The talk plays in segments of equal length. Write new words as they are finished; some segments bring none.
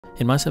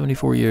In my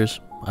 74 years,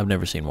 I've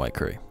never seen white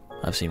curry.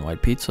 I've seen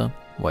white pizza,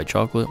 white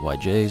chocolate, white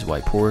J's,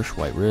 white Porsche,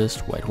 white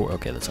wrist, white horse.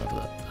 Okay, that's enough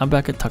of that. I'm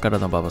back at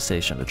Takaranobaba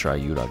Station to try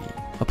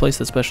Yuragi, a place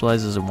that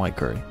specializes in white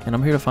curry, and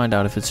I'm here to find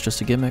out if it's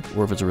just a gimmick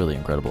or if it's a really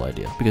incredible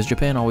idea, because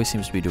Japan always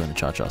seems to be doing the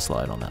cha-cha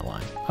slide on that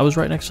line. I was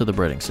right next to the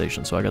breading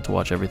station, so I got to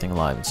watch everything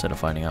live instead of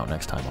finding out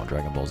next time on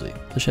Dragon Ball Z.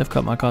 The chef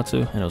cut my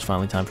katsu, and it was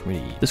finally time for me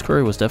to eat. This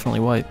curry was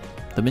definitely white.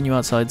 The menu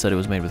outside said it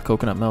was made with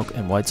coconut milk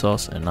and white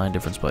sauce and 9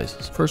 different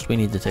spices. First, we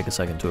need to take a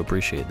second to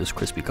appreciate this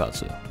crispy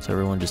katsu, so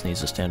everyone just needs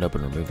to stand up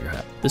and remove your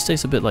hat. This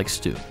tastes a bit like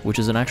stew, which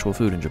is an actual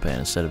food in Japan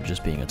instead of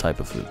just being a type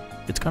of food.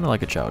 It's kind of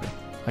like a chowder.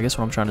 I guess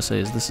what I'm trying to say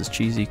is this is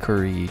cheesy,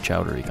 curry,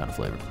 chowdery kind of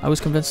flavor. I was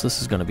convinced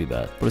this is going to be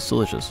bad, but it's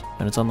delicious,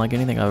 and it's unlike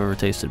anything I've ever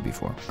tasted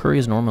before. Curry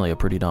is normally a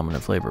pretty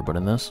dominant flavor, but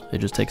in this, it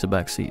just takes a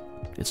back seat.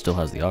 It still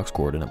has the aux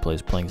cord and it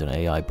plays Plankton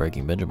AI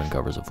Breaking Benjamin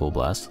covers at full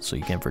blast, so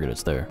you can't forget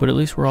it's there. But at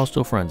least we're all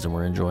still friends and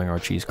we're enjoying our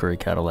cheese curry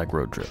Cadillac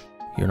road trip.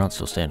 You're not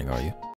still standing, are you?